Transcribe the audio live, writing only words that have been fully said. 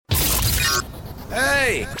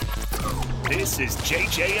Hey! This is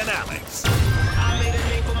JJ and Alex. I made a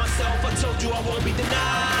name for myself, I told you I won't be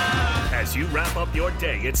denied. As you wrap up your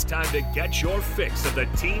day, it's time to get your fix of the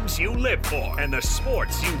teams you live for and the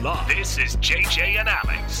sports you love. This is JJ and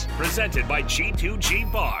Alex, presented by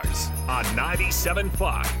G2G Bars on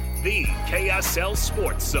 97.5, the KSL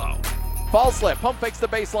Sports Zone. Ball slip, pump fakes the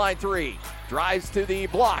baseline three. Drives to the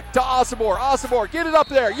block, to Osobor. Osobor, get it up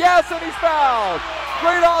there. Yes, and he's fouled.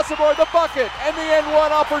 Great Osobor, the bucket, and the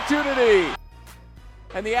N1 opportunity.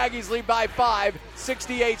 And the Aggies lead by 5,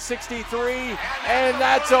 68-63, and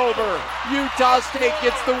that's over. Utah State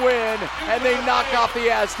gets the win, and they knock off the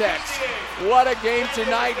Aztecs. What a game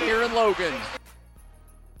tonight here in Logan.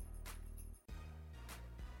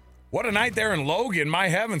 What a night there in Logan. My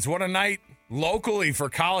heavens, what a night locally for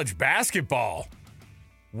college basketball.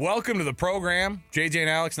 Welcome to the program. JJ and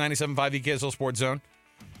Alex, 97.5 KSL Sports Zone.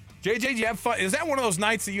 JJ, did you have fun? Is that one of those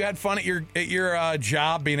nights that you had fun at your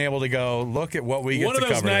job, being able to go look at what we get to cover? One of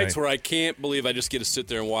those nights tonight? where I can't believe I just get to sit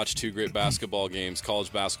there and watch two great basketball games,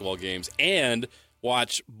 college basketball games, and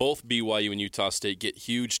watch both BYU and Utah State get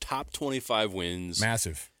huge top 25 wins.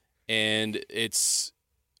 Massive. And it's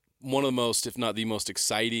one of the most, if not the most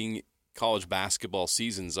exciting college basketball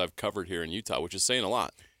seasons I've covered here in Utah, which is saying a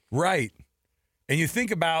lot. Right. And you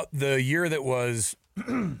think about the year that was,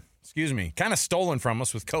 excuse me, kind of stolen from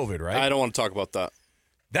us with COVID, right? I don't want to talk about that.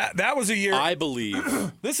 That was a year. I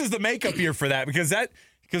believe this is the makeup year for that because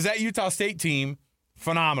that Utah State team,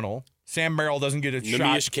 phenomenal. Sam Merrill doesn't get a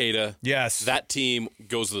shot. Ishiketa, Yes. that team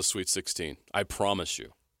goes to the Sweet 16. I promise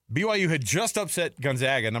you. BYU had just upset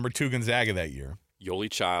Gonzaga, number 2 Gonzaga that year.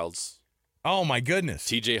 Yoli Childs, Oh my goodness.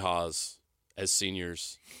 TJ Haas as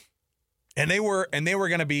seniors. And they were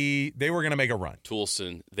going to make a run.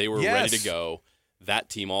 Toulson, they were ready to go. That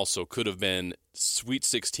team also could have been Sweet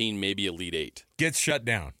 16, maybe Elite 8. Gets shut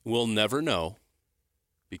down. We'll never know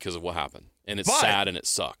because of what happened. And it's sad and it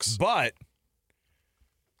sucks. But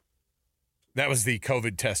that was the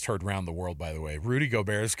COVID test heard around the world, by the way. Rudy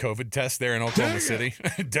Gobert's COVID test there in Oklahoma City.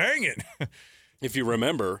 Dang it. If you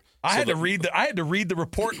remember, I had to read the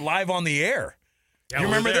report live on the air. You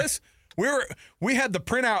remember this? We had the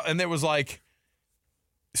printout, and there was like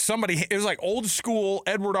it was like old school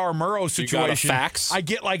Edward R. Murrow situation. You got a fax?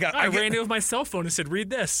 I ran in with my cell phone and said, read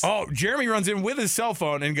this. Oh, Jeremy runs in with his cell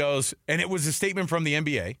phone and goes, and it was a statement from the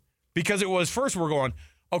NBA because it was first we're going,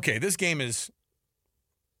 okay, this game is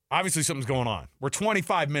obviously something's going on. We're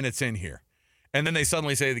 25 minutes in here. And then they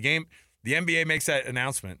suddenly say the NBA makes that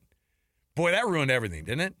announcement. Boy, that ruined everything,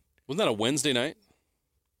 didn't it? Wasn't that a Wednesday night?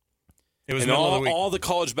 It was and middle of the week. all the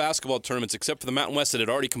college basketball tournaments, except for the Mountain West that had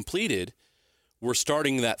already completed, were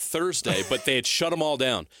starting that Thursday, but they had shut them all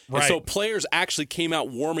down. Right. And so players actually came out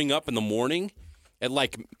warming up in the morning at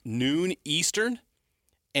like noon Eastern,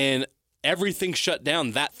 and everything shut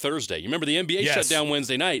down that Thursday. You remember the NBA shut down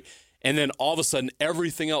Wednesday night, and then all of a sudden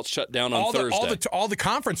everything else shut down on Thursday. All the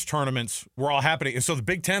conference tournaments were all happening. And so the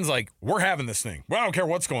Big Ten's like, we're having this thing. Well, I don't care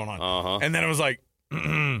what's going on. Uh-huh. And then it was like,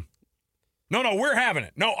 no, we're having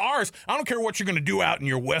it. No, ours. I don't care what you're going to do out in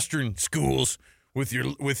your Western schools with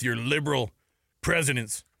your liberal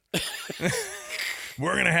presidents.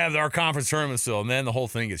 We're going to have our conference tournament still. And then the whole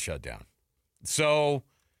thing gets shut down. So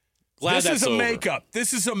Glad this that's is a over. makeup.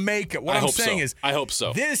 This is a makeup. What I I'm hope saying so. is I hope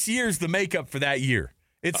so. This year's the makeup for that year.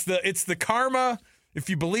 It's the karma, if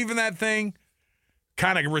you believe in that thing,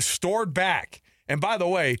 kind of restored back. And by the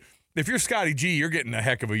way, if you're Scotty G, you're getting a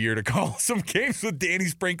heck of a year to call some games with Danny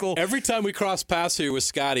Sprinkle. Every time we cross paths here with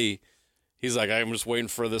Scotty, he's like, I'm just waiting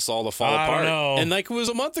for this all to fall I apart. don't know. And like it was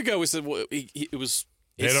a month ago, we said, well, it was.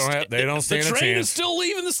 They don't stand a The train chance. is still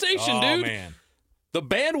leaving the station, Oh, dude. man. The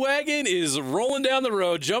bandwagon is rolling down the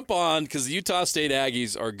road. Jump on, because the Utah State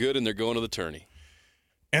Aggies are good and they're going to the tourney.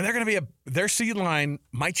 And they're going to be their seed line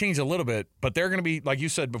might change a little bit, but they're going to be, like you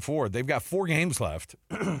said before, they've got 4 games left.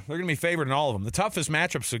 They're going to be favored in all of them. The toughest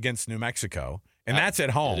matchup's against New Mexico, and that's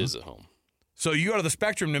at home. It is at home. So you go to the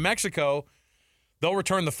Spectrum, New Mexico, they'll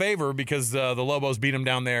return the favor because the Lobos beat them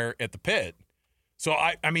down there at the pit. So,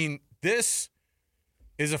 I mean, this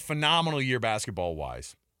is a phenomenal year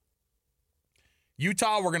basketball-wise.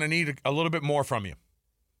 Utah, we're going to need a little bit more from you.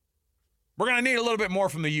 We're going to need a little bit more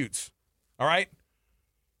from the Utes, all right?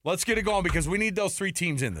 Let's get it going because we need those 3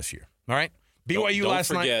 teams in this year, all right? BYU last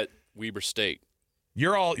night. Don't forget Weber State.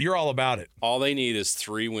 You're all about it. All they need is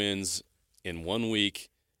 3 wins in 1 week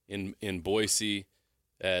in Boise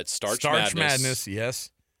at Starch Madness, yes.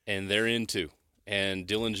 And they're in 2. And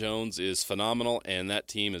Dylan Jones is phenomenal, and that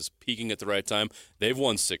team is peaking at the right time. They've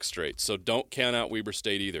won 6 straight, so don't count out Weber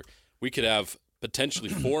State either. We could have potentially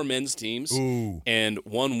 4 men's teams and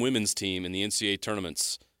 1 women's team in the NCAA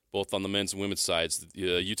tournaments both on the men's and women's sides.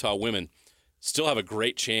 The Utah women still have a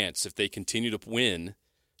great chance, if they continue to win,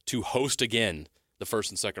 to host again the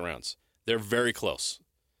first and second rounds. They're very close.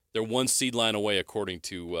 They're one seed line away, according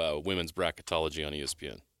to women's bracketology on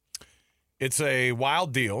ESPN. It's a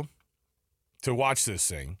wild deal to watch this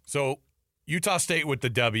thing. So Utah State with the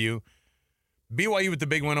W, BYU with the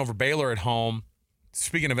big win over Baylor at home.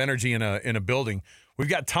 Speaking of energy in a building, we've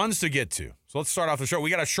got tons to get to. So let's start off the show. We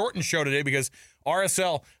got a shortened show today because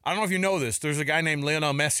RSL, I don't know if you know this, there's a guy named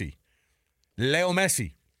Lionel Messi. Leo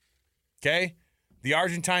Messi, okay? The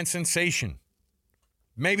Argentine sensation.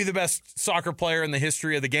 Maybe the best soccer player in the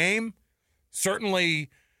history of the game. Certainly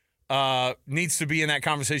needs to be in that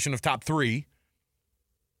conversation of top 3.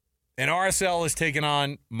 And RSL is taking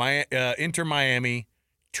on Inter Miami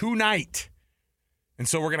tonight. And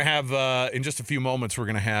so we're going to have, in just a few moments, we're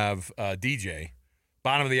going to have DJ.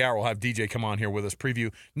 Bottom of the hour, we'll have DJ come on here with us,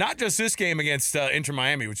 preview not just this game against Inter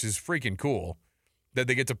Miami, which is freaking cool, that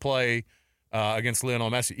they get to play against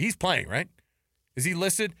Lionel Messi. He's playing, right? Is he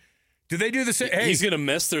listed? Do they do the same? Hey, he's going to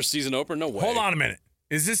miss their season opener? No way. Hold on a minute.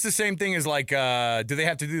 Is this the same thing as like, do they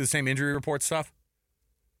have to do the same injury report stuff?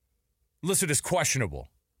 Listed as questionable.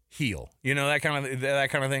 Heel. You know, that kind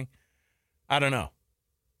of thing? I don't know.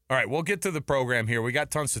 All right, we'll get to the program here. We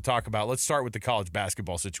got tons to talk about. Let's start with the college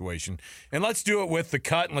basketball situation. And let's do it with the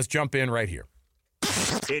cut, and let's jump in right here.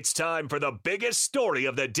 It's time for the biggest story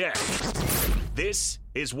of the day. This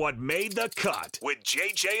is what made the cut with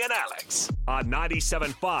JJ and Alex on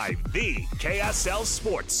 97.5, the KSL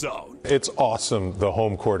Sports Zone. It's awesome, the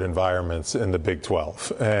home court environments in the Big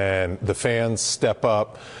 12. And the fans step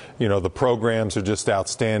up. You know, the programs are just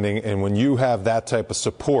outstanding. And when you have that type of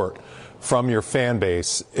support from your fan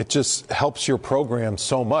base, it just helps your program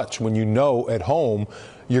so much when you know at home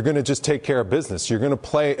you're going to just take care of business. You're going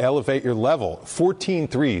to elevate your level. 14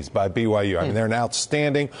 threes by BYU. I mean, they're an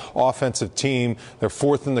outstanding offensive team. They're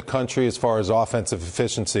 4th in the country as far as offensive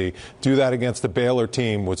efficiency. Do that against the Baylor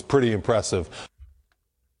team was pretty impressive.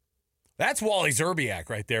 That's Wally Zerbiak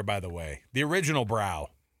right there, by the way. The original Brow.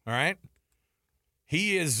 All right?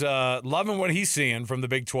 He is loving what he's seeing from the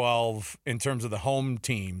Big 12 in terms of the home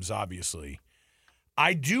teams, obviously.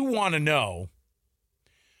 I do want to know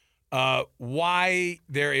why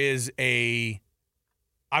there is I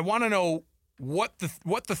want to know what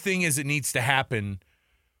the thing is that needs to happen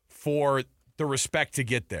for the respect to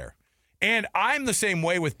get there. And I'm the same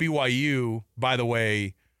way with BYU, by the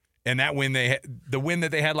way, and that win the win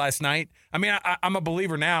that they had last night. I mean, I'm a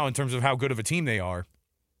believer now in terms of how good of a team they are.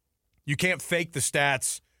 You can't fake the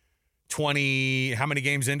stats how many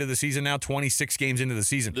games into the season now? 26 games into the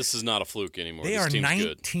season. This is not a fluke anymore. They this are team's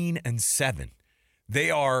 19-7. Good. They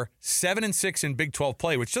are 7-6 in Big 12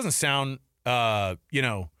 play, which doesn't sound,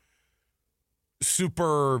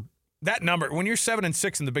 super. That number, when you're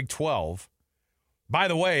 7-6 in the Big 12, by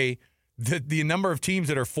the way, the number of teams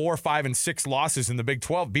that are 4, 5, and 6 losses in the Big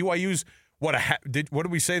 12, BYU's, what did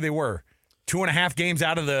we say they were? 2.5 games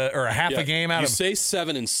out of a game out of. You say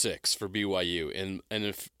 7-6 for BYU, and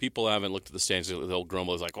if people haven't looked at the standings, they'll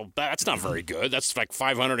grumble. It's like, oh, that's not very good. That's like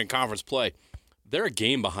 500 in conference play. They're a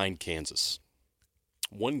game behind Kansas.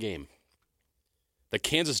 1 game. The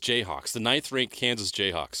Kansas Jayhawks, the 9th-ranked Kansas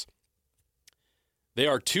Jayhawks. They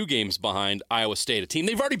are 2 games behind Iowa State, a team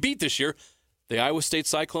they've already beat this year. The Iowa State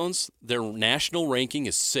Cyclones, their national ranking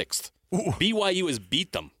is 6th. Ooh. BYU has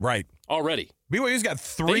beat them. Right. Already. BYU's got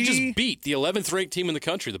 3. They just beat the 11th-ranked team in the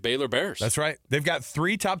country, the Baylor Bears. That's right. They've got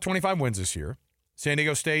 3 top 25 wins this year. San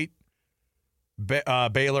Diego State,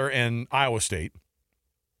 Baylor, and Iowa State.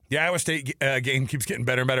 The Iowa State game keeps getting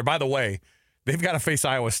better and better. By the way, they've got to face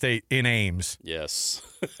Iowa State in Ames. Yes.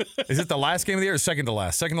 Is it the last game of the year or second to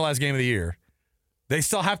last? Second to last game of the year. They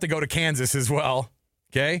still have to go to Kansas as well,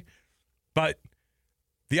 okay? But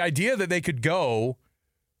the idea that they could go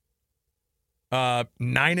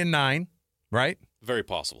 9-9, right? Very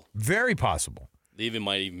possible. Very possible. They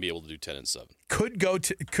might even be able to do 10-7. Could go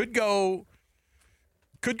 10-7,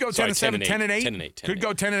 10-8. Could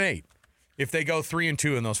go 10-8 if they go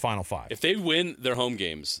 3-2 in those final 5. If they win their home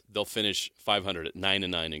games, they'll finish 500 at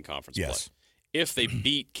 9-9 in conference play. If they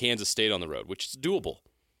beat Kansas State on the road, which is doable,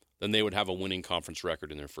 then they would have a winning conference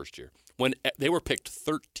record in their first year. When they were picked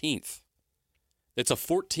 13th, it's a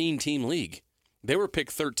 14-team league. They were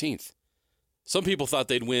picked 13th. Some people thought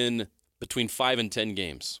they'd win between 5 and 10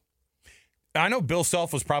 games. I know Bill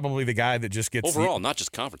Self was probably the guy that just gets overall, not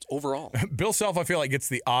just conference, overall. Bill Self, I feel like, gets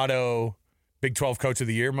the auto Big 12 Coach of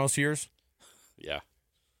the Year most years. Yeah.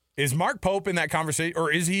 Is Mark Pope in that conversation,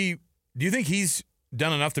 or is he? Do you think he's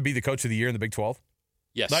done enough to be the Coach of the Year in the Big 12?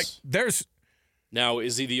 Yes. Like, there's. Now,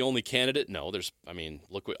 is he the only candidate? No.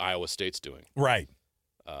 Look what Iowa State's doing. Right.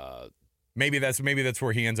 Maybe that's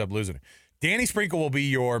where he ends up losing it. Danny Sprinkle will be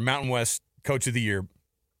your Mountain West Coach of the Year.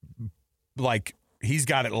 Like, he's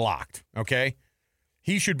got it locked, okay?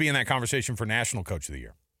 He should be in that conversation for National Coach of the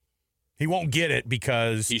Year. He won't get it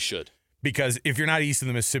because... He should. Because if you're not east of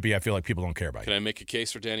the Mississippi, I feel like people don't care about you. Can I make a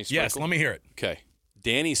case for Danny Sprinkle? Yes, let me hear it. Okay.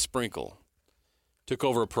 Danny Sprinkle took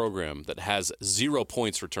over a program that has 0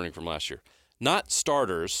 points returning from last year. Not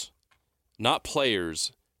starters, not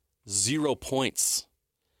players, 0 points.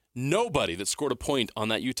 Nobody that scored a point on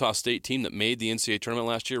that Utah State team that made the NCAA tournament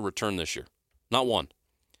last year returned this year. Not one.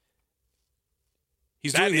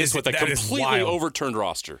 He's doing this with a completely overturned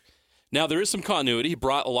roster. Now, there is some continuity. He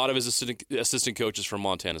brought a lot of his assistant coaches from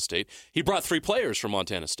Montana State. He brought 3 players from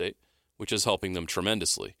Montana State, which is helping them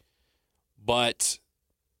tremendously. But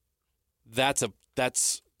that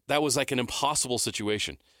was like an impossible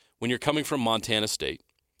situation. When you're coming from Montana State,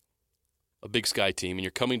 a Big Sky team, and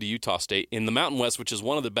you're coming to Utah State in the Mountain West, which is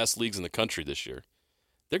one of the best leagues in the country this year,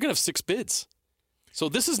 they're going to have 6 bids. So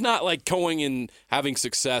this is not like going and having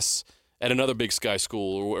success at another Big Sky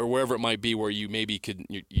school or wherever it might be where you maybe could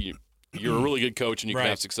you're a really good coach and you can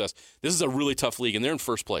have success. This is a really tough league, and they're in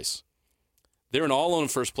first place. They're in all in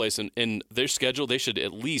first place, and in their schedule, they should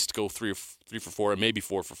at least go 3 for 4 and maybe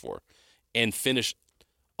 4 for 4 and finish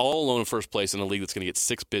all alone in first place in a league that's going to get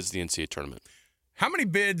 6 bids to the NCAA tournament. How many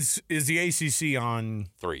bids is the ACC on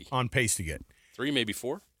 3 on pace to get? 3, maybe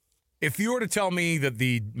 4. If you were to tell me that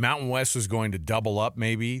the Mountain West was going to double up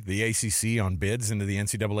maybe the ACC on bids into the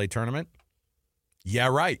NCAA tournament, yeah,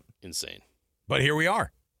 right. Insane. But here we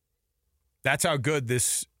are. That's how good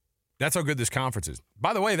this conference is.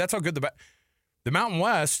 By the way, that's how good the Mountain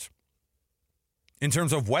West, in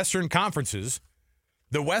terms of Western conferences,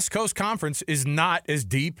 the West Coast Conference is not as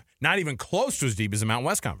deep, not even close to as deep as the Mountain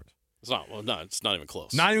West Conference. It's not even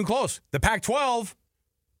close. Not even close. The Pac-12,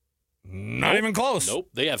 not even close. Nope.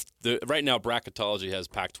 They have right now. Bracketology has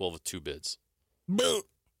Pac-12 with 2 bids.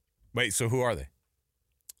 Wait, so who are they?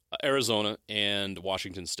 Arizona and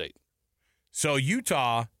Washington State. So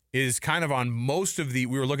Utah is kind of on most of the.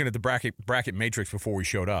 We were looking at the bracket matrix before we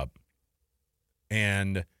showed up,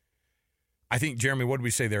 and I think, Jeremy, what did we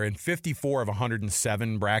say? They're in 54 of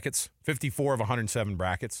 107 brackets. 54 of 107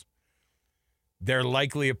 brackets. They're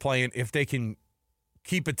likely playing, if they can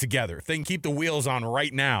keep it together, if they can keep the wheels on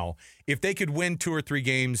right now, if they could win 2 or 3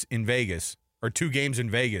 games in Vegas, or 2 games in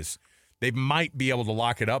Vegas, they might be able to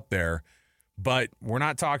lock it up there. But we're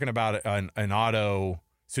not talking about an auto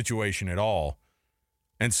situation at all.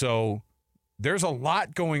 And so there's a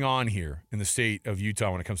lot going on here in the state of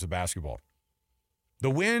Utah when it comes to basketball. The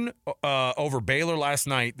win over Baylor last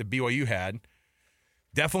night that BYU had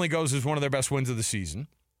definitely goes as one of their best wins of the season.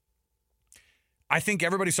 I think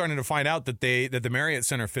everybody's starting to find out that the Marriott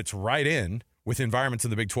Center fits right in with environments in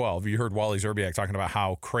the Big 12. You heard Wally Zerbiak talking about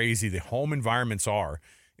how crazy the home environments are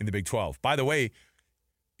in the Big 12. By the way,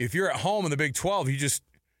 if you're at home in the Big 12,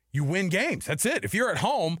 you win games. That's it. If you're at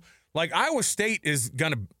home, like Iowa State is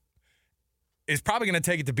probably gonna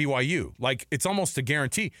take it to BYU. Like, it's almost a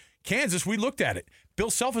guarantee. Kansas, we looked at it.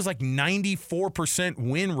 Bill Self is like 94%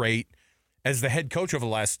 win rate as the head coach over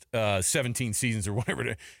the last 17 seasons or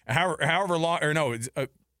whatever. However long, or no,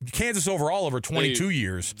 Kansas overall over 22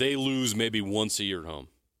 years. They lose maybe once a year at home.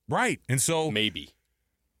 Right, and so maybe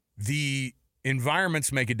the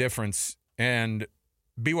environments make a difference, and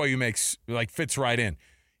BYU fits right in.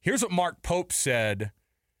 Here's what Mark Pope said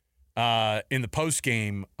in the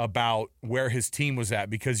postgame about where his team was at,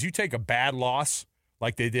 because you take a bad loss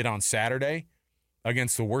like they did on Saturday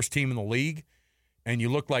against the worst team in the league, and you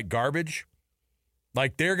look like garbage.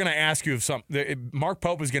 Like, they're going to ask you if something. Mark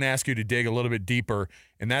Pope is going to ask you to dig a little bit deeper,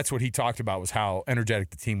 and that's what he talked about, was how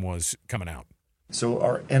energetic the team was coming out. So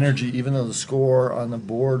our energy, even though the score on the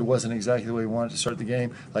board wasn't exactly the way we wanted to start the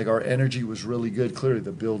game, like, our energy was really good. Clearly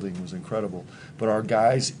the building was incredible, but our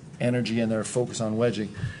guys' energy and their focus on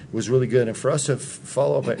wedging was really good. And for us to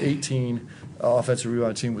follow up an 18 offensive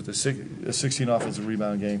rebound team with a 16 offensive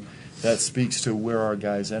rebound game, that speaks to where our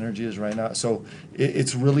guys' energy is right now. So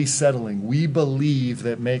it's really settling. We believe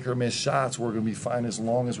that make or miss shots, we're going to be fine as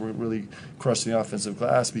long as we're really crushing the offensive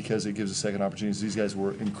glass, because it gives us second opportunities. These guys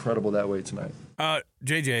were incredible that way tonight.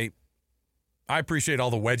 JJ, I appreciate all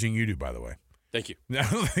the wedging you do, by the way. Thank you. I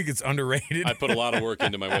don't think it's underrated. I put a lot of work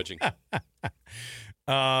into my wedging.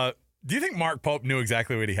 Do you think Mark Pope knew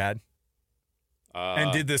exactly what he had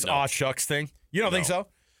and did this aw shucks thing? You don't think so?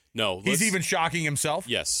 No. He's even shocking himself?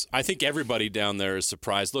 Yes. I think everybody down there is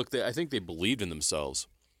surprised. Look, I think they believed in themselves.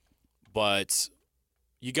 But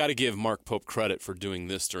you got to give Mark Pope credit for doing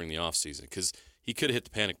this during the offseason, because he could have hit the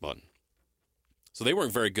panic button. So they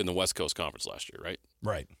weren't very good in the West Coast Conference last year, right?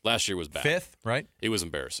 Right. Last year was bad. 5th, right? It was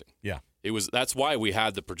embarrassing. Yeah. That's why we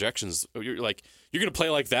had the projections. You're going to play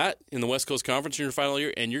like that in the West Coast Conference in your final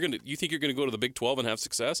year, and you think you're going to go to the Big 12 and have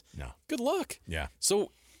success? No. Good luck. Yeah.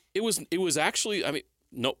 So it was actually, I mean,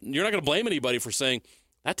 no, you're not going to blame anybody for saying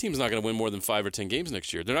that team's not going to win more than 5 or 10 games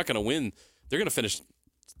next year. They're not going to win. They're going to finish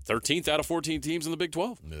 13th out of 14 teams in the Big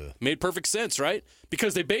 12. Ugh. Made perfect sense, right?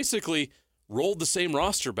 Because they basically rolled the same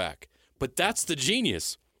roster back. But that's the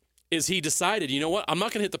genius, is he decided, you know what? I'm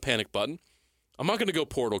not going to hit the panic button. I'm not going to go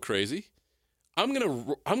portal crazy. I'm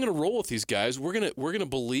gonna roll with these guys. We're gonna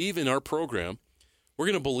believe in our program. We're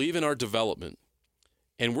gonna believe in our development,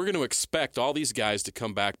 and we're gonna expect all these guys to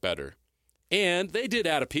come back better. And they did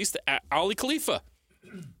add a piece to Ali Khalifa.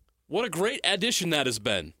 What a great addition that has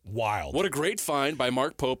been. Wild. What a great find by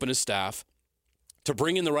Mark Pope and his staff to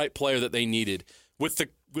bring in the right player that they needed with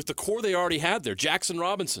the core they already had there. Jackson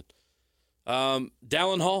Robinson,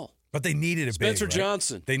 Dallin Hall. But they needed a Spencer big, right?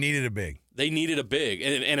 Johnson. They needed a big. They needed a big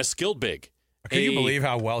and a skilled big. Can you believe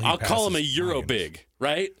how well he I'll call him a passes? Euro big,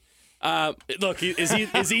 right? Look, is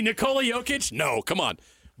he Nikola Jokic? No, come on.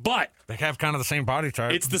 But They have kind of the same body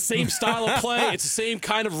type. it's the same style of play. It's the same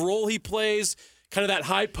kind of role he plays, kind of that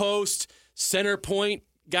high post, center point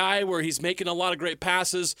guy where he's making a lot of great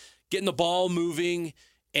passes, getting the ball moving,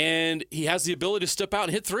 and he has the ability to step out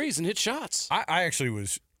and hit threes and hit shots. I actually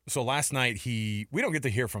was – so last night we don't get to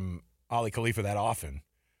hear from Ali Khalifa that often,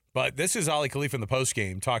 but this is Ali Khalifa in the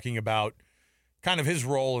postgame talking about kind of his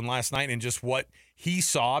role in last night and just what he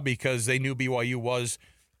saw, because they knew BYU was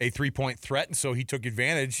a three-point threat, and so he took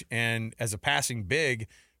advantage, and as a passing big,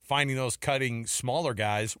 finding those cutting smaller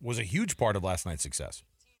guys was a huge part of last night's success.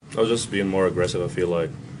 I was just being more aggressive. I feel like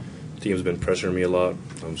the team's been pressuring me a lot.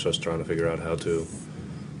 I'm just trying to figure out how to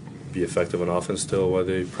be effective on offense still while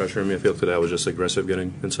they pressure me. I feel today I was just aggressive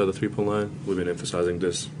getting inside the three-point line. We've been emphasizing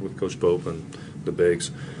this with Coach Pope and the bigs.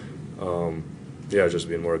 Just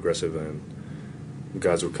being more aggressive, and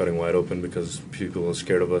guys were cutting wide open because people were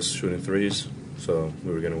scared of us shooting threes. So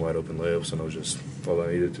we were getting wide open layups, and I was just all I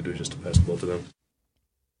needed to do just to pass the ball to them.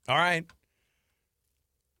 All right.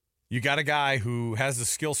 You got a guy who has the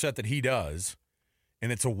skill set that he does,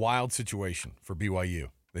 and it's a wild situation for BYU.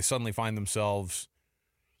 They suddenly find themselves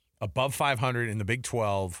above 500 in the Big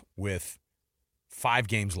 12 with 5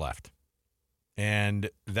 games left. And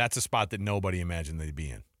that's a spot that nobody imagined they'd be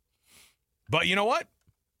in. But you know what?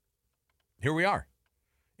 Here we are.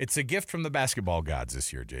 It's a gift from the basketball gods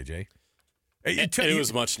this year, JJ. It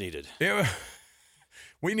was much needed.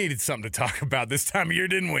 We needed something to talk about this time of year,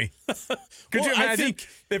 didn't we? Could you imagine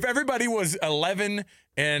if everybody was 11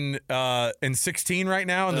 and 16 right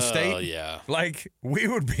now in the state? Yeah. Like, we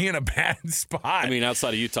would be in a bad spot. I mean, outside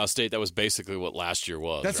of Utah State, that was basically what last year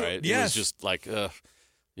was, right? Yes. It was just like, it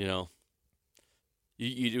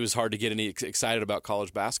was hard to get any excited about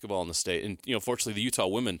college basketball in the state. And, fortunately, the Utah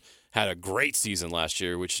women had a great season last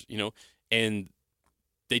year, which, and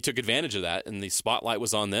they took advantage of that, and the spotlight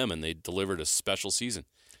was on them, and they delivered a special season.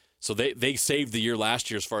 So they saved the year last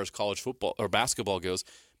year as far as college football or basketball goes,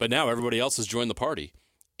 but now everybody else has joined the party,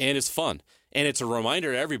 and it's fun. And it's a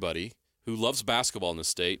reminder to everybody who loves basketball in the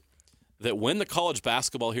state that when the college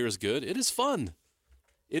basketball here is good, it is fun.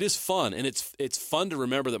 It is fun, and it's fun to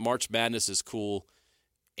remember that March Madness is cool,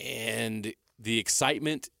 and the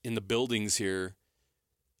excitement in the buildings here,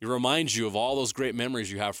 it reminds you of all those great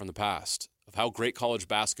memories you have from the past, of how great college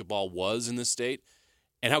basketball was in this state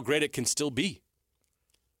and how great it can still be.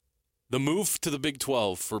 The move to the Big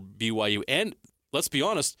 12 for BYU, and let's be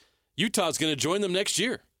honest, Utah's going to join them next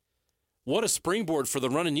year. What a springboard for the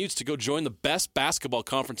Runnin' Utes to go join the best basketball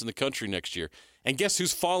conference in the country next year. And guess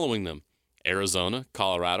who's following them? Arizona,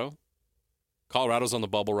 Colorado. Colorado's on the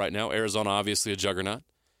bubble right now. Arizona, obviously a juggernaut.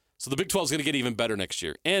 So the Big 12 is going to get even better next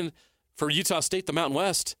year. And for Utah State, the Mountain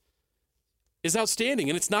West is outstanding,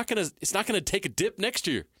 and it's not going to take a dip next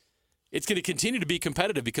year. It's going to continue to be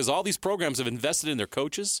competitive because all these programs have invested in their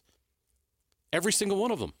coaches, every single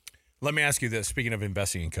one of them. Let me ask you this, speaking of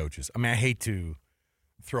investing in coaches. I mean, I hate to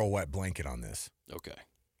throw a wet blanket on this. Okay.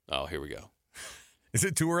 Oh, here we go. Is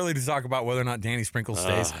it too early to talk about whether or not Danny Sprinkle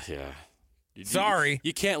stays? Yeah. Sorry.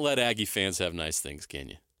 You can't let Aggie fans have nice things, can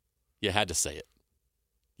you? You had to say it.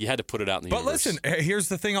 You had to put it out in the universe. But listen, here's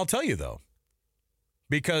the thing I'll tell you, though.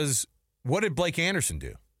 Because what did Blake Anderson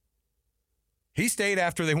do? He stayed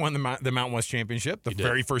after they won the Mountain West Championship, the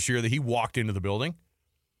very first year that he walked into the building.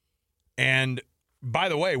 And, by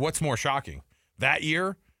the way, what's more shocking? That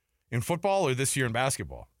year in football or this year in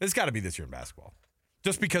basketball? It's got to be this year in basketball.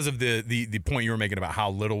 Just because of the point you were making about how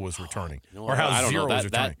little was returning or how zero was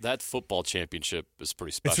returning. That football championship is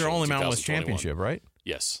pretty special. It's their only Mountain West championship, right?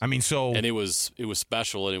 Yes. I mean, and it was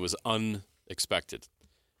special and it was unexpected.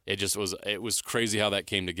 It was crazy how that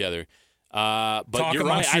came together. But talk you're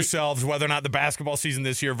amongst right. yourselves whether or not the basketball season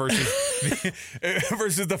this year versus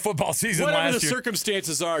versus the football season whatever last the year.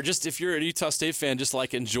 circumstances are, just if you're a Utah State fan, just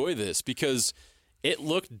like enjoy this because it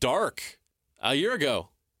looked dark a year ago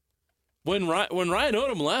when Ryan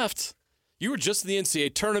Odom left. You were just in the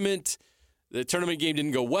NCAA tournament. The tournament game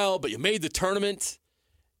didn't go well, but you made the tournament,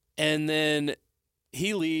 and then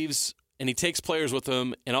he leaves and he takes players with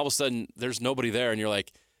him, and all of a sudden there's nobody there, and you're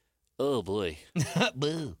like, oh boy.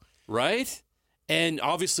 Boo. Right? And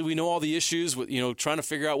obviously we know all the issues with, trying to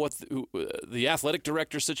figure out what the athletic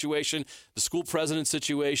director situation, the school president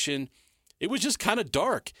situation. It was just kind of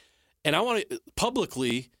dark. And I want to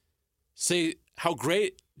publicly say how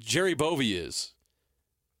great Jerry Bovee is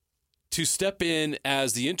to step in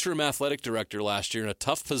as the interim athletic director last year in a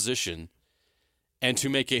tough position and to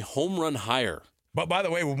make a home run hire. But by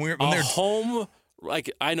the way,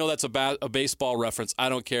 I know that's a baseball reference. I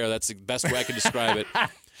don't care. That's the best way I can describe it.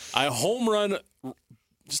 A home run,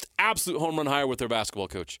 just absolute home run hire with their basketball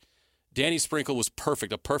coach. Danny Sprinkle was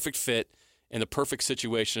perfect, a perfect fit in the perfect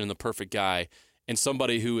situation and the perfect guy, and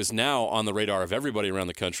somebody who is now on the radar of everybody around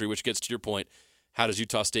the country, which gets to your point, how does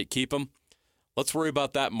Utah State keep him? Let's worry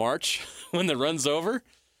about that March when the run's over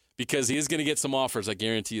because he is going to get some offers, I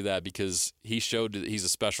guarantee you that, because he showed that he's a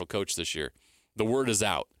special coach this year. The word is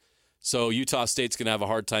out. So Utah State's going to have a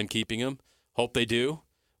hard time keeping him. Hope they do.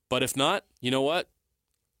 But if not, you know what?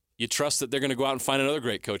 You trust that they're going to go out and find another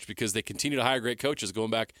great coach because they continue to hire great coaches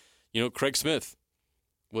going back. Craig Smith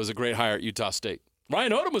was a great hire at Utah State.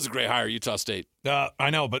 Ryan Odom was a great hire at Utah State.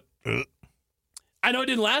 I know, but I know it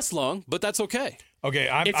didn't last long, but that's okay. Okay,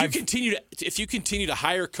 if you continue to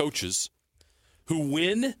hire coaches who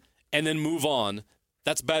win and then move on,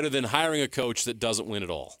 that's better than hiring a coach that doesn't win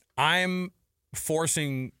at all. I'm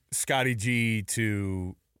forcing Scotty G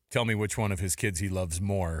to tell me which one of his kids he loves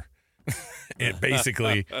more. It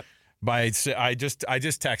basically, I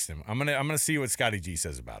just text him. I'm gonna see what Scotty G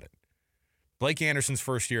says about it. Blake Anderson's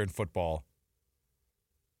first year in football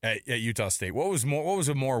at Utah State. What was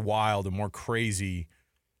a more wild and more crazy?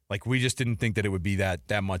 Like we just didn't think that it would be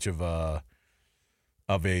that much of a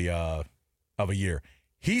year.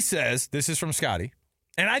 He says this is from Scotty.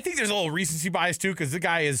 And I think there's a little recency bias, too, because the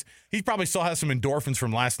guy he probably still has some endorphins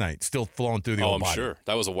from last night still flowing through the old body. I'm sure.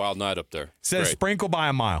 That was a wild night up there. Says Great. Sprinkle by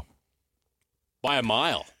a mile. By a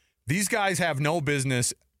mile? These guys have no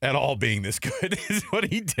business at all being this good, is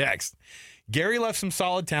what he texted. Gary left some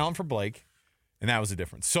solid talent for Blake, and that was the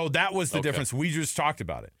difference. So that was the difference. We just talked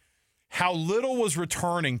about it. How little was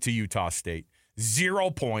returning to Utah State? 0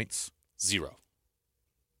 points. 0.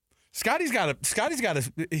 He's got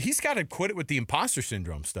to quit it with the imposter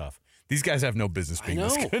syndrome stuff. These guys have no business being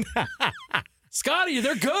this good. Scotty,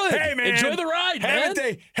 they're good. Hey, man. Enjoy the ride, man.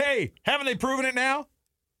 Haven't they proven it now?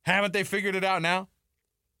 Haven't they figured it out now?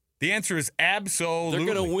 The answer is absolutely.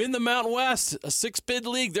 They're going to win the Mountain West, a 6-bid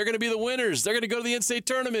league. They're going to be the winners. They're going to go to the NCAA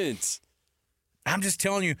Tournament. I'm just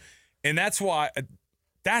telling you, and that's what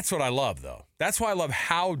I love, though. That's why I love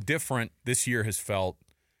how different this year has felt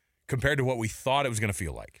compared to what we thought it was going to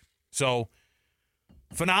feel like. So,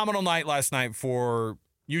 phenomenal night last night for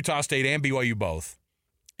Utah State and BYU both.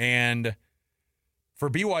 And for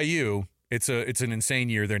BYU, it's an insane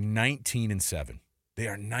year. They're 19-7. They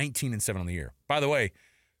are 19-7 on the year. By the way,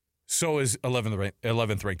 so is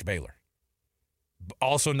 11th ranked Baylor.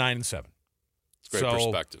 Also 9-7. It's great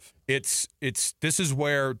perspective. This is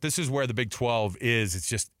where the Big 12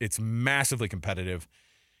 is. It's massively competitive.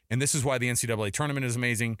 And this is why the NCAA tournament is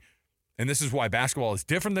amazing. And this is why basketball is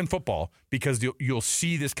different than football, because you'll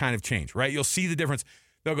see this kind of change, right? You'll see the difference.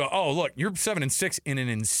 They'll go, oh, look, you're 7-6 in an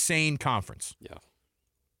insane conference. Yeah.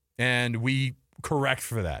 And we correct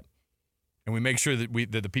for that. And we make sure that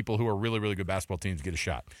the people who are really, really good basketball teams get a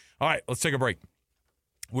shot. All right, let's take a break.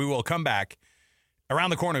 We will come back.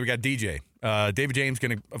 Around the corner, we got DJ. David James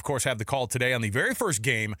going to, of course, have the call today on the very first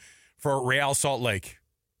game for Real Salt Lake.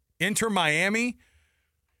 Inter Miami.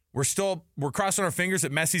 We're crossing our fingers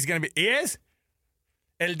that Messi's going to be. Is?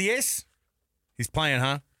 El 10? He's playing,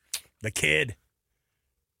 huh? The kid.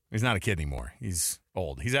 He's not a kid anymore. He's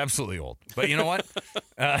old. He's absolutely old. But you know what?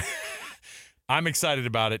 I'm excited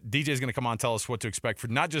about it. DJ's going to come on and tell us what to expect for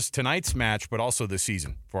not just tonight's match, but also this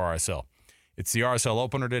season for RSL. It's the RSL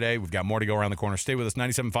opener today. We've got more to go around the corner. Stay with us.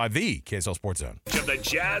 97.5, the KSL Sports Zone. The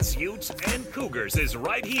Jazz, Utes, and Cougars is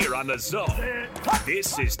right here on the Zone.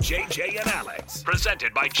 This is JJ and Alex,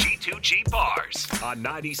 presented by G2G Bars on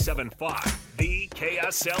 97.5, the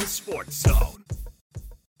KSL Sports Zone.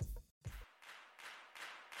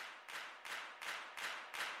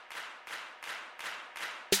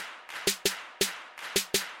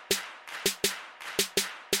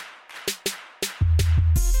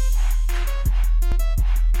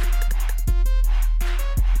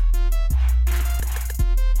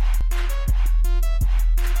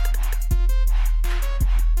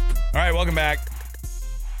 Welcome back.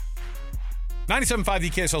 97.5, the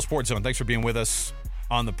KSL Sports Zone. Thanks for being with us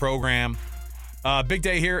on the program. Big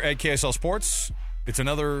day here at KSL Sports. It's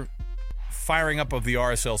another firing up of the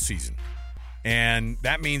RSL season. And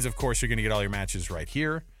that means, of course, you're going to get all your matches right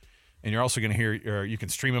here. And you're also going to hear, you can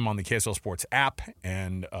stream them on the KSL Sports app.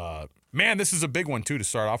 And, man, this is a big one, too, to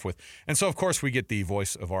start off with. And so, of course, we get the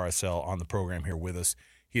voice of RSL on the program here with us.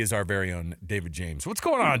 He is our very own David James. What's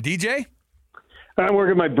going on, DJ? I'm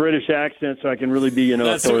working my British accent so I can really be,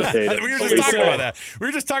 authoritative. We were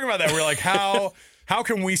just talking about that. We're like, how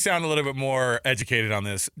can we sound a little bit more educated on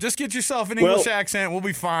this? Just get yourself an English accent. We'll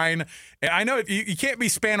be fine. I know you can't be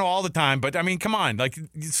Spano all the time, but, I mean, come on. Like,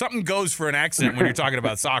 something goes for an accent when you're talking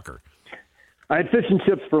about soccer. I had fish and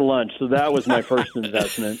chips for lunch, so that was my first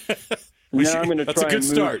investment. Now I'm going to try and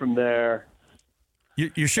move from there.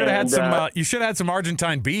 You should have had some. You should have had some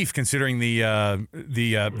Argentine beef, considering the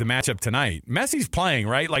matchup tonight. Messi's playing,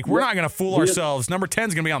 right? Like, we're not going to fool ourselves. Number 10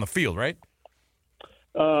 is going to be on the field, right?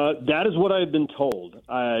 That is what I've been told.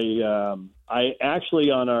 I actually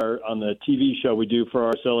on the TV show we do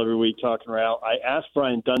for RSL every week, talking around. I asked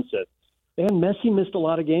Brian Dunseth, and Messi missed a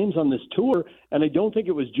lot of games on this tour, and I don't think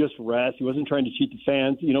it was just rest. He wasn't trying to cheat the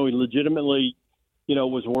fans. He legitimately.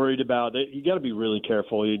 Was worried about it. You got to be really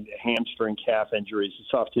careful. Hamstring, calf injuries,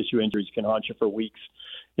 soft tissue injuries can haunt you for weeks.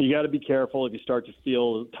 You got to be careful if you start to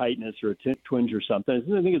feel tightness or a twinge or something.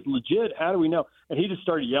 I think it's legit. How do we know? And he just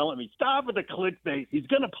started yelling at me, "Stop with the clickbait. He's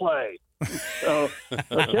going to play." So,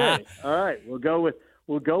 okay, all right, we'll go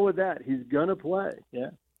with that. He's going to play.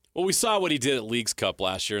 Yeah. Well, we saw what he did at Leagues Cup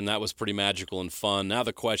last year, and that was pretty magical and fun. Now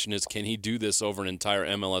the question is, can he do this over an entire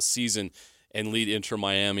MLS season and lead Inter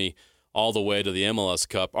Miami all the way to the MLS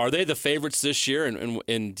Cup? Are they the favorites this year?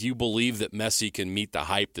 And do you believe that Messi can meet the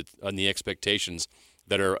hype and the expectations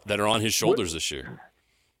that are on his shoulders this year?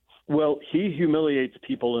 Well, he humiliates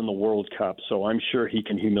people in the World Cup, so I'm sure he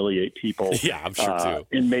can humiliate people I'm sure too.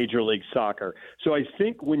 In Major League Soccer. So I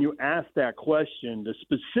think when you ask that question, the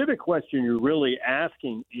specific question you're really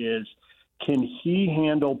asking is, can he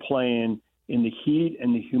handle playing in the heat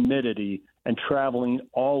and the humidity and traveling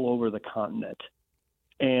all over the continent?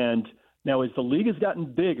 And now, as the league has gotten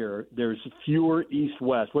bigger, there's fewer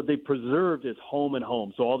East-West. What they preserved is home and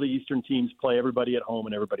home. So all the Eastern teams play everybody at home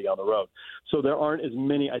and everybody on the road. So there aren't as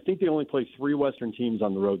many. I think they only play 3 Western teams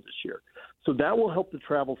on the road this year. So that will help the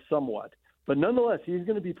travel somewhat. But nonetheless, he's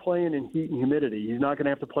going to be playing in heat and humidity. He's not going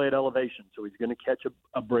to have to play at elevation, so he's going to catch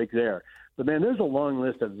a break there. But, man, there's a long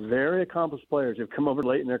list of very accomplished players who have come over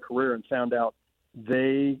late in their career and found out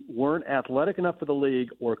they weren't athletic enough for the league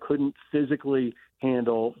or couldn't physically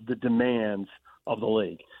handle the demands of the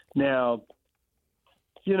league. Now,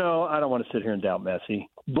 I don't want to sit here and doubt Messi,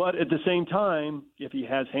 but at the same time, if he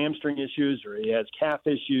has hamstring issues or he has calf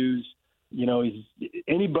issues, he's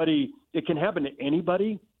anybody. It can happen to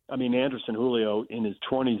anybody. I mean, Anderson Julio in his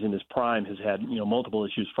 20s, in his prime, has had multiple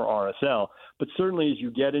issues for RSL. But certainly, as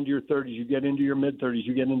you get into your 30s, you get into your mid-30s,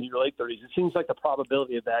 you get into your late 30s, it seems like the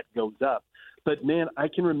probability of that goes up. But, man, I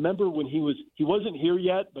can remember when he wasn't here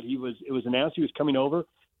yet, but it was announced he was coming over,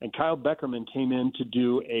 and Kyle Beckerman came in to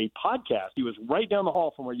do a podcast. He was right down the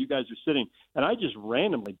hall from where you guys are sitting, and I just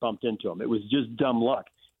randomly bumped into him. It was just dumb luck.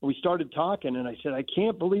 And we started talking, and I said, I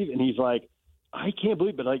can't believe it. And he's like, I can't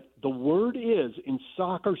believe it. Like, the word is in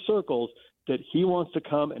soccer circles that he wants to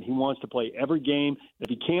come and he wants to play every game. If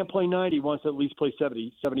he can't play 90, he wants to at least play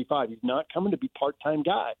 70, 75. He's not coming to be part-time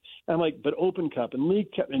guy. And I'm like, but Open Cup and League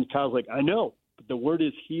Cup. And Kyle's like, I know, but the word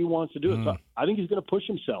is he wants to do it. So I think he's going to push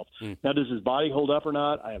himself. Now, does his body hold up or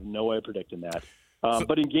not? I have no way of predicting that.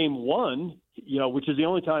 But in game one, which is the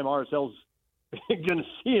only time RSL's going to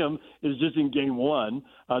see him, is just in game one.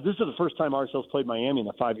 This is the first time RSL's played Miami in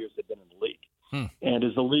the 5 years they've been in the league. And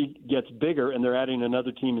as the league gets bigger and they're adding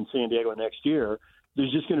another team in San Diego next year, there's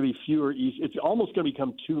just going to be fewer East. It's almost going to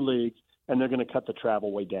become 2 leagues, and they're going to cut the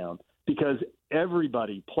travel way down because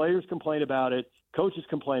players complain about it, coaches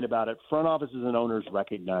complain about it, front offices and owners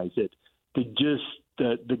recognize it.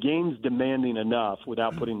 The game's demanding enough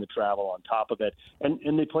without putting the travel on top of it.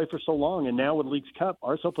 And they play for so long. And now with Leagues Cup,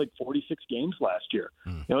 RSL played 46 games last year.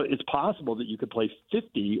 It's possible that you could play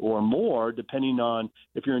 50 or more depending on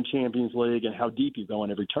if you're in Champions League and how deep you go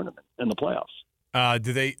in every tournament in the playoffs.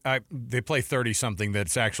 Do they play 30-something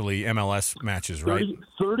that's actually MLS matches, right?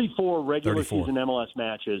 34 regular season MLS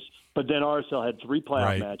matches, but then RSL had 3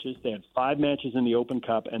 playoff matches. They had 5 matches in the Open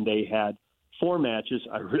Cup, and they had 4 matches.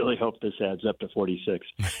 I really hope this adds up to 46.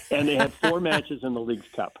 And they had 4 matches in the Leagues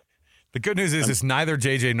Cup. The good news is neither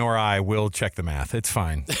JJ nor I will check the math. It's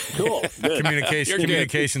fine. Cool.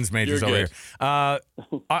 Communications majors over here. I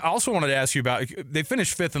also wanted to ask you about, they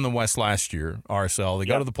finished 5th in the West last year, RSL. They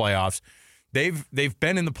go to the playoffs. they've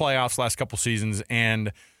been in the playoffs last couple seasons,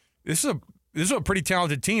 and this is a pretty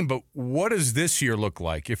talented team. But what does this year look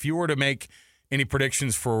like? If you were to make any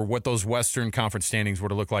predictions for what those Western Conference standings were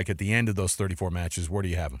to look like at the end of those 34 matches, where do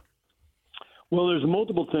you have them? Well, there's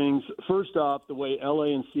multiple things. First off, the way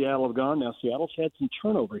LA and Seattle have gone. Now, Seattle's had some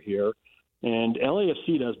turnover here, and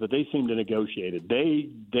LAFC does, but they seem to negotiate it.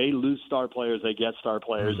 They lose star players, they get star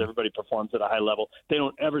players. Everybody performs at a high level. They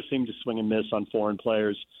don't ever seem to swing and miss on foreign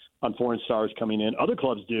players, on foreign stars coming in. Other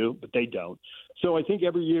clubs do, but they don't. So I think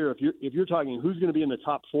every year, if you're talking who's going to be in the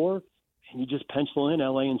top four, you just pencil in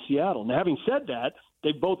LA and Seattle. Now, having said that,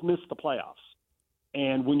 they both missed the playoffs.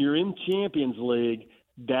 And when you're in Champions League,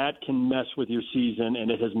 that can mess with your season,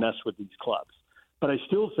 and it has messed with these clubs. But I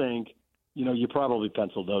still think, you probably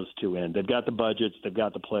pencil those two in. They've got the budgets, they've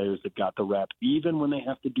got the players, they've got the rep, even when they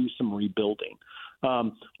have to do some rebuilding.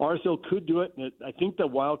 RSL could do it. I think the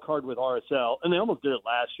wild card with RSL, and they almost did it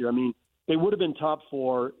last year. I mean, they would have been top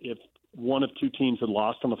four if one of two teams had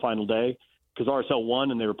lost on the final day, because RSL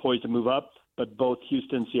won and they were poised to move up, but both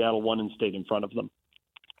Houston and Seattle won and stayed in front of them.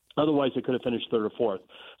 Otherwise, they could have finished third or fourth.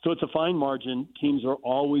 So it's a fine margin. Teams are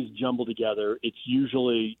always jumbled together. It's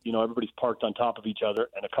usually, everybody's parked on top of each other,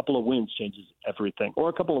 and a couple of wins changes everything, or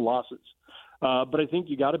a couple of losses. But I think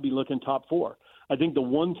you got to be looking top four. I think the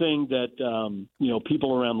one thing that,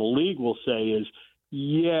 people around the league will say is,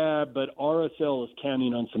 yeah, but RSL is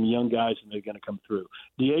counting on some young guys and they're going to come through.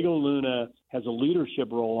 Diego Luna has a leadership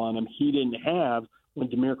role on him he didn't have when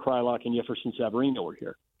Damir Kreilach and Jefferson Savarino were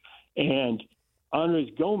here. And Andres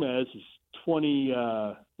Gomez is 20,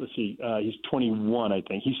 he's 21, I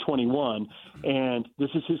think. He's 21, and this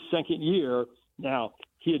is his second year. Now,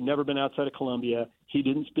 he had never been outside of Colombia. He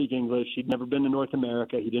didn't speak English. He'd never been to North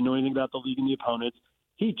America. He didn't know anything about the league and the opponents.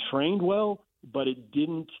 He trained well, but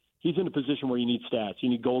he's in a position where you need stats. You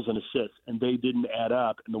need goals and assists, and they didn't add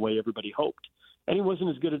up in the way everybody hoped. And he wasn't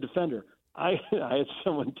as good a defender. I had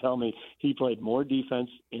someone tell me he played more defense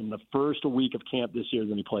in the first week of camp this year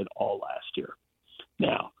than he played all last year.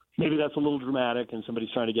 Now, maybe that's a little dramatic and somebody's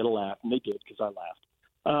trying to get a laugh, and they did because I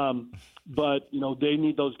laughed. But, they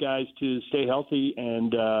need those guys to stay healthy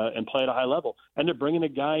and play at a high level. And they're bringing a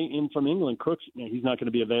guy in from England, Crooks. He's not going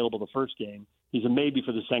to be available the first game. He's a maybe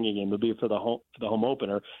for the second game. He'll be for the home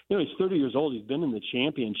opener. He's 30 years old. He's been in the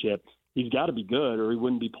championship. He's got to be good or he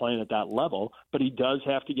wouldn't be playing at that level. But he does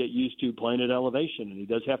have to get used to playing at elevation, and he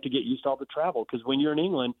does have to get used to all the travel because when you're in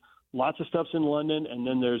England, lots of stuff's in London, and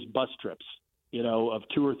then there's bus trips, of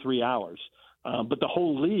 2 or 3 hours. But the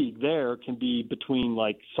whole league there can be between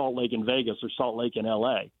like Salt Lake and Vegas or Salt Lake and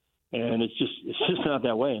LA. And it's just not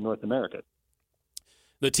that way in North America.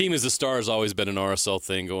 The team is the star has always been an RSL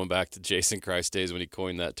thing going back to Jason Kreis days when he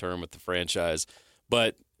coined that term with the franchise.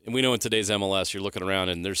 But we know in today's MLS, you're looking around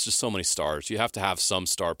and there's just so many stars. You have to have some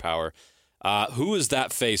star power. Who is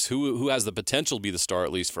that face? Who has the potential to be the star,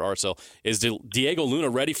 at least for RSL? Is Diego Luna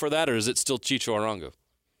ready for that, or is it still Chicho Arango?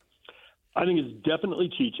 I think it's definitely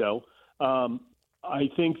Chicho. I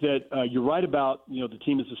think that you're right about, the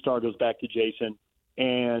team as a star goes back to Jason,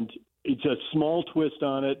 and it's a small twist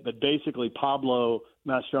on it, but basically Pablo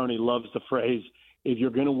Mastroeni loves the phrase, if you're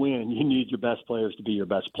going to win, you need your best players to be your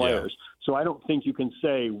best players. Yeah. So I don't think you can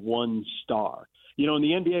say one star. In the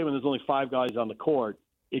NBA, when there's only 5 guys on the court,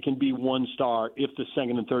 it can be one star if the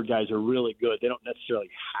second and third guys are really good. They don't necessarily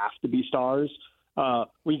have to be stars.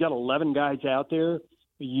 When you got 11 guys out there,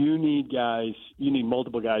 you need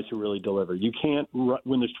multiple guys who really deliver. You can't,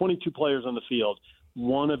 when there's 22 players on the field,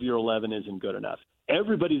 one of your 11 isn't good enough.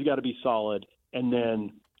 Everybody's got to be solid, and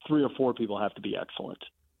then 3 or 4 people have to be excellent.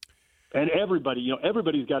 And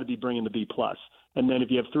everybody's got to be bringing the B+. And then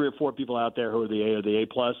if you have 3 or 4 people out there who are the A or the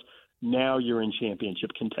A+, now you're in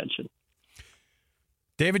championship contention.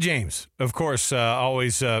 David James, of course,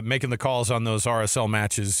 always making the calls on those RSL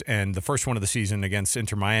matches, and the first one of the season against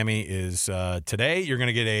Inter Miami is today. You're going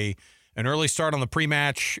to get an early start on the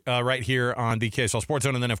pre-match right here on BKSL Sports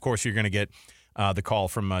Zone, and then, of course, you're going to get the call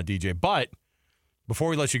from DJ. But before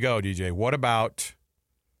we let you go, DJ, what about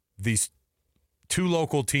these 2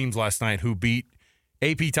 local teams last night who beat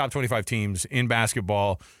AP Top 25 teams in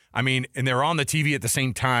basketball? I mean, and they're on the TV at the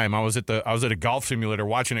same time. I was at a golf simulator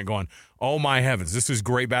watching it going, oh, my heavens, this is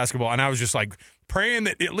great basketball. And I was just like praying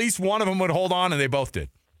that at least one of them would hold on, and they both did.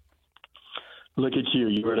 Look at you.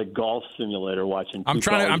 You were at a golf simulator watching. I'm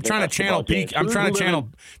trying to channel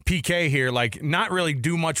PK here, like not really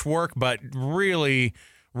do much work, but really,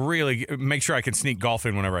 really make sure I can sneak golf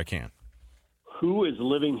in whenever I can. Who is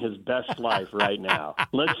living his best life right now?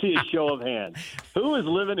 Let's see a show of hands. Who is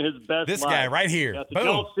living his best life? This guy right here. I got the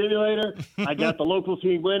golf simulator. I got the local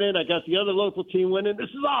team winning. I got the other local team winning. This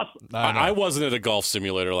is awesome. I wasn't at a golf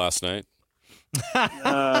simulator last night.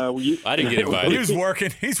 I didn't get invited. He was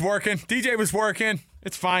working. He's working. DJ was working.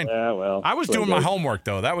 It's fine. Yeah, well. I was doing my homework,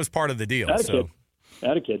 though. That was part of the deal.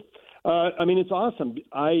 Had a kid. I mean, it's awesome.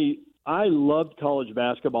 I loved college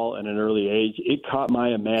basketball at an early age. It caught my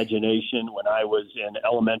imagination when I was in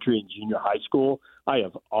elementary and junior high school. I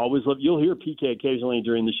have always loved. You'll hear PK occasionally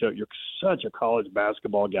during the show. You're such a college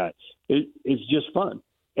basketball guy. It's just fun.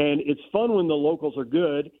 And it's fun when the locals are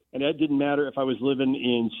good, and that didn't matter if I was living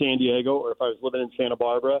in San Diego or if I was living in Santa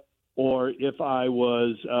Barbara or if I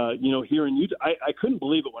was, here in Utah. I couldn't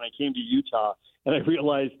believe it when I came to Utah, and I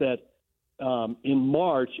realized that in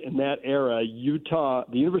March, in that era,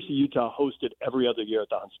 the University of Utah hosted every other year at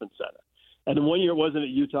the Huntsman Center. And then one year it wasn't at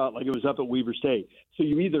Utah, like it was up at Weber State. So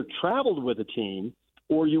you either traveled with a team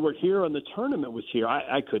or you were here and the tournament was here.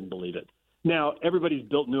 I couldn't believe it. Now, everybody's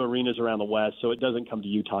built new arenas around the West, so it doesn't come to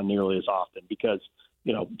Utah nearly as often because,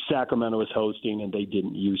 Sacramento was hosting and they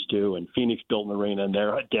didn't used to, and Phoenix built an arena in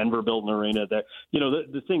there, Denver built an arena there.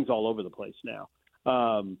 The thing's all over the place now.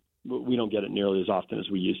 We don't get it nearly as often as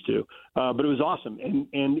we used to. But it was awesome.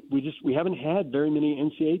 And we haven't had very many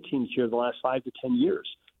NCAA teams here the last 5 to 10 years.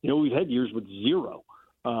 We've had years with 0.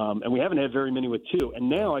 And we haven't had very many with 2. And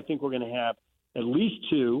now I think we're going to have at least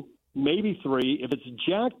 2, maybe 3. If it's a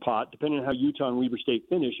jackpot, depending on how Utah and Weber State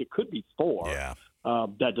finish, it could be 4. Yeah.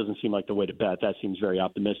 That doesn't seem like the way to bet. That seems very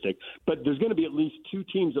optimistic. But there's going to be at least 2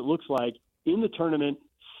 teams that looks like in the tournament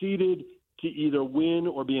seeded to either win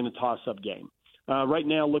or be in a toss-up game. Right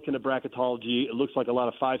now, looking at bracketology, it looks like a lot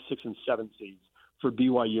of 5, 6, and 7 seeds for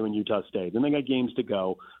BYU and Utah State. Then they got games to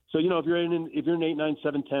go. So, if you're in 8, 9,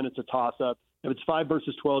 7, 10, it's a toss-up. If it's 5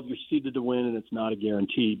 versus 12, you're seeded to win, and it's not a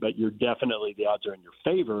guarantee. But the odds are in your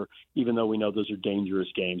favor, even though we know those are dangerous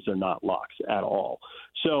games. They're not locks at all.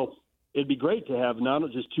 So it'd be great to have not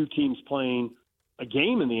just 2 teams playing a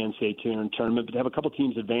game in the NCAA tournament, but to have a couple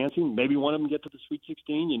teams advancing. Maybe one of them get to the Sweet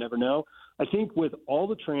 16. You never know. I think with all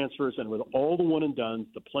the transfers and with all the one-and-dones,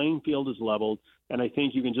 the playing field is leveled, and I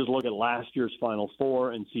think you can just look at last year's Final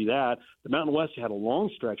Four and see that. The Mountain West had a long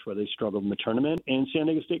stretch where they struggled in the tournament, and San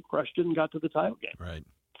Diego State crushed it and got to the title game. Right.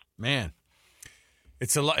 Man,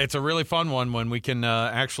 it's a really fun one when we can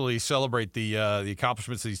actually celebrate the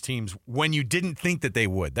accomplishments of these teams when you didn't think that they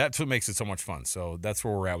would. That's what makes it so much fun. So that's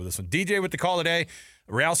where we're at with this one. DJ with the call today,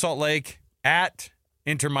 Real Salt Lake at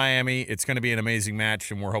Inter Miami. It's going to be an amazing match,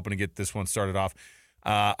 and we're hoping to get this one started off.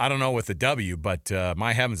 I don't know with the W, but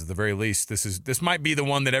my heavens, at the very least, this might be the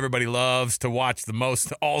one that everybody loves to watch the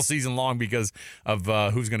most all season long because of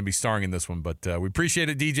who's going to be starring in this one. But we appreciate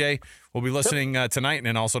it, DJ. We'll be listening tonight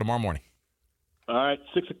and also tomorrow morning. All right,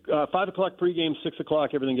 5 o'clock pregame, 6 o'clock,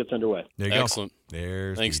 everything gets underway. There you go. Excellent.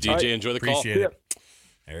 Thanks, DJ. Right. Enjoy the call. Appreciate it.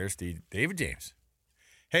 There's David James.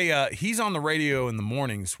 Hey, he's on the radio in the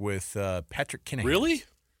mornings with Patrick Kinahan. Really?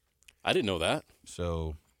 I didn't know that.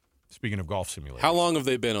 So, speaking of golf simulators. How long have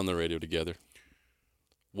they been on the radio together?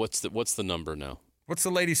 What's the number now? What's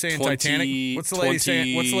the lady saying Titanic? What's the lady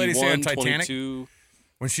saying Titanic? 22.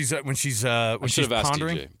 When she's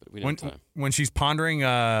pondering DJ, but we didn't have time. When she's pondering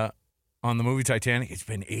on the movie Titanic, it's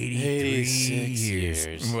been 83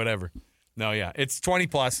 years. Whatever. No, yeah. It's 20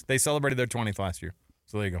 plus. They celebrated their 20th last year.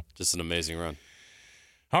 So there you go. Just an amazing run.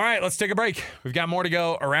 All right, let's take a break. We've got more to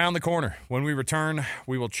go around the corner. When we return,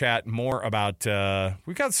 we will chat more about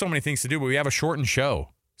we've got so many things to do, but we have a shortened show.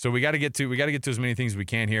 So we got to get to as many things as we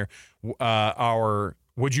can here. Our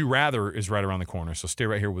Would You Rather is right around the corner. So stay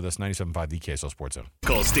right here with us, 97.5 the KSL Sports Zone.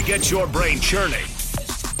 To get your brain churning.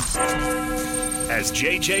 As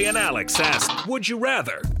JJ and Alex ask, would you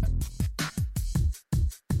rather?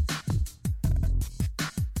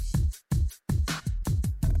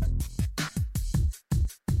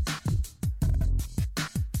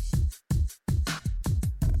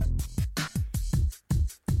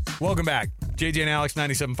 Welcome back. JJ and Alex,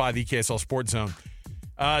 97.5 the KSL Sports Zone.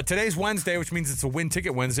 Today's Wednesday, which means it's a Win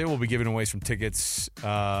Ticket Wednesday. We'll be giving away some tickets.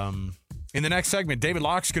 In the next segment, David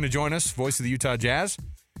Locke's going to join us, voice of the Utah Jazz.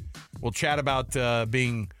 We'll chat about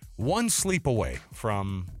being one sleep away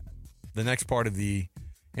from the next part of the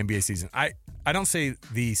NBA season. I don't say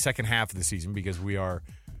the second half of the season because we are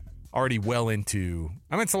already well into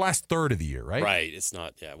 – it's the last third of the year, right? Right. It's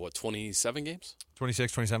not, 27 games?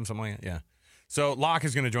 26, 27, something like that, yeah. So Locke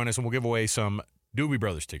is going to join us, and we'll give away some Doobie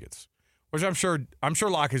Brothers tickets, which I'm sure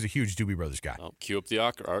Locke is a huge Doobie Brothers guy. Oh, cue up the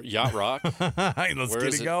yacht rock. Hey, let's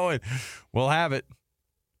get it going. We'll have it.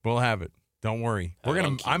 Don't worry.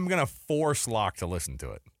 I'm gonna force Locke to listen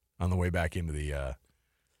to it on the way back into the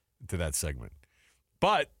to that segment.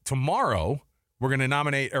 But tomorrow we're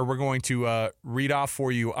going to read off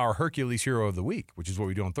for you our Hercules Hero of the Week, which is what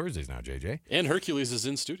we do on Thursdays now, JJ. And Hercules is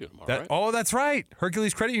in studio tomorrow, right? Oh, that's right.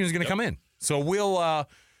 Hercules Credit Union is going to come in. So we'll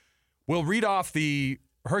read off the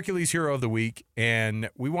Hercules Hero of the Week, and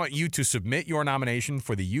we want you to submit your nomination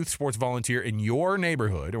for the youth sports volunteer in your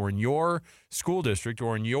neighborhood or in your school district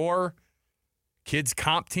or in your kids'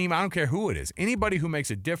 comp team. I don't care who it is. Anybody who makes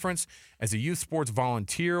a difference as a youth sports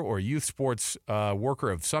volunteer or a youth sports worker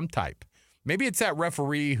of some type. Maybe it's that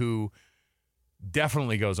referee who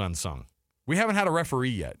definitely goes unsung. We haven't had a referee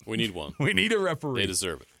yet. We need one. We need a referee. They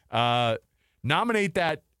deserve it. Nominate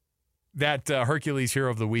that Hercules Hero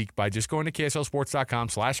of the Week by just going to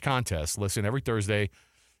kslsports.com/contest. Listen, every Thursday,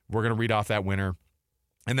 we're going to read off that winner.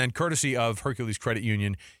 And then courtesy of Hercules Credit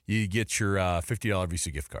Union, you get your $50 Visa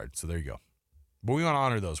gift card. So there you go. But we want to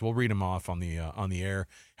honor those. We'll read them off on the air,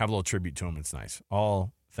 have a little tribute to them. It's nice.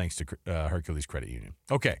 All thanks to Hercules Credit Union.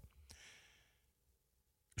 Okay.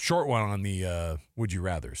 Short one on the Would You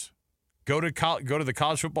Rathers. Go to the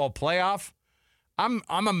college football playoff. I'm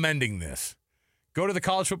amending this. Go to the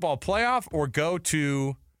college football playoff or go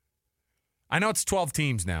to, I know it's 12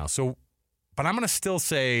 teams now, but I'm going to still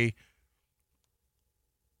say,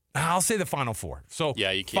 I'll say the Final Four. So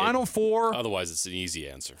yeah, you can't. Final Four. Otherwise, it's an easy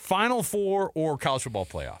answer. Final Four or college football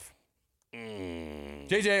playoff.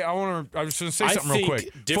 JJ, I was going to say something real quick. I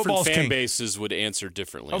think different Football's fan king. bases would answer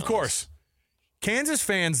differently. Of course. Kansas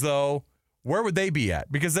fans, though, where would they be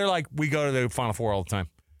at? Because they're like, we go to the Final Four all the time.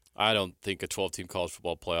 I don't think a 12-team college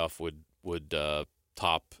football playoff would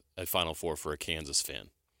top a Final Four for a Kansas fan.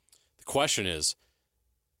 The question is,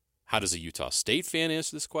 how does a Utah State fan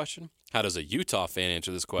answer this question? How does a Utah fan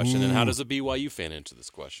answer this question? And how does a BYU fan answer this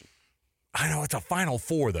question? I know it's a Final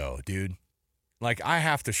Four, though, dude. Like, I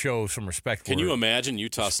have to show some respect for it. Can you imagine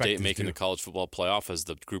Utah State making the college football playoff as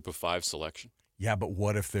the Group of 5 selection? Yeah, but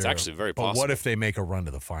what if they're... It's actually very possible. But what if they make a run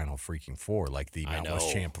to the Final freaking Four like the Mountain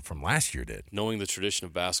West champ from last year did? Knowing the tradition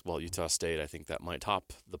of basketball at Utah State, I think that might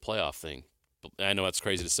top the playoff thing. But I know that's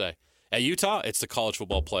crazy to say. At Utah, it's the college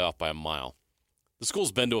football playoff by a mile. The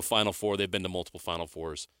school's been to a Final Four. They've been to multiple Final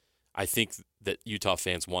Fours. I think that Utah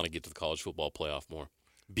fans want to get to the college football playoff more.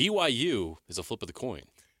 BYU is a flip of the coin.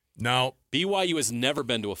 No. BYU has never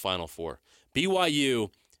been to a Final Four. BYU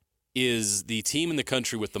is the team in the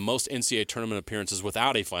country with the most NCAA tournament appearances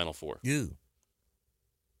without a Final Four. Ew.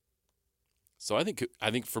 So I think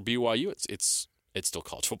for BYU, it's still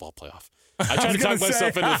college football playoff. I tried to talk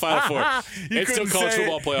myself into the Final Four. It's still college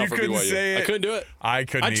football playoff for BYU. I couldn't do it. I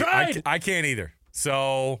couldn't. I tried. I can't either.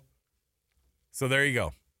 So there you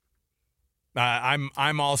go.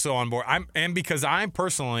 I'm also on board. Because I'm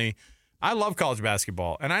personally, I love college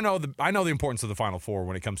basketball, and I know the importance of the Final Four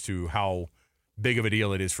when it comes to how big of a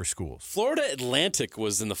deal it is for schools. Florida Atlantic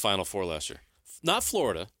was in the Final Four last year. Not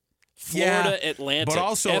Florida. Florida Atlantic. But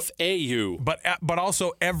also FAU. But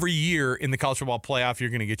also every year in the college football playoff, you're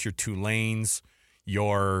going to get your Tulanes,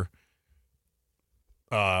 your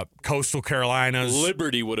Coastal Carolinas.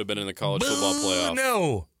 Liberty would have been in the college football playoff.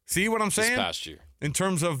 No. See what I'm saying? This past year. In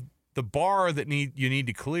terms of the bar that you need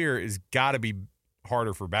to clear is got to be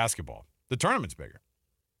harder for basketball. The tournament's bigger.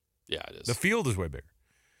 Yeah, it is. The field is way bigger.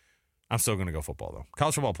 I'm still going to go football, though.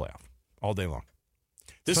 College football playoff all day long.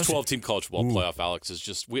 This 12-team college football playoff, Alex, is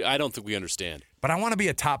just I don't think we understand. But I want to be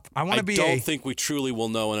a top. I don't think we truly will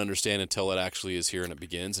know and understand until it actually is here and it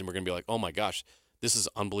begins, and we're going to be like, oh my gosh, this is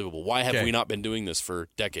unbelievable. Why have we not been doing this for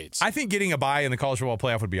decades? I think getting a bye in the college football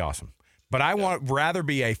playoff would be awesome. But I want rather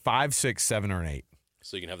be a 5, 6, 7, or an 8.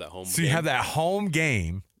 So you can have that home game. So you have that home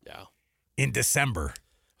game Yeah. in December. I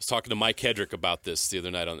was talking to Mike Hedrick about this the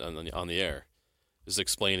other night on the air. He was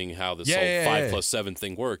explaining how this whole 5+7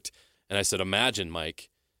 thing worked. And I said, imagine, Mike,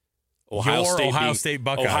 Ohio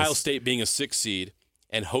State being a 6 seed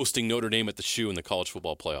and hosting Notre Dame at the Shoe in the college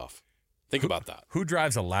football playoff. Think about that. Who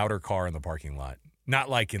drives a louder car in the parking lot? Not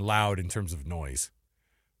like loud in terms of noise,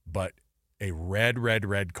 but a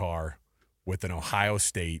red car with an Ohio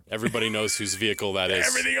State. Everybody knows whose vehicle that is.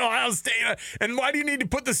 Everything Ohio State. And why do you need to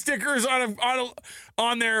put the stickers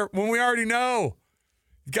on there when we already know?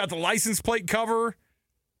 You've got the license plate cover.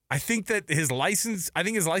 I think his license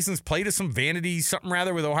plate is some vanity something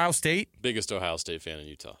rather with Ohio State. Biggest Ohio State fan in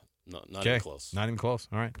Utah. No, not even close. Not even close.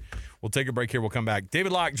 All right. We'll take a break here. We'll come back.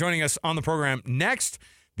 David Locke joining us on the program next.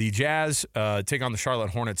 The Jazz take on the Charlotte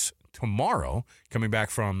Hornets tomorrow, coming back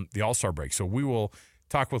from the All-Star break. So we will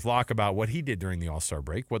talk with Locke about what he did during the All-Star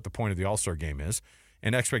break, what the point of the All-Star game is,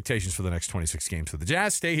 and expectations for the next 26 games for the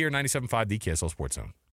Jazz. Stay here, 97.5, the KSL Sports Zone.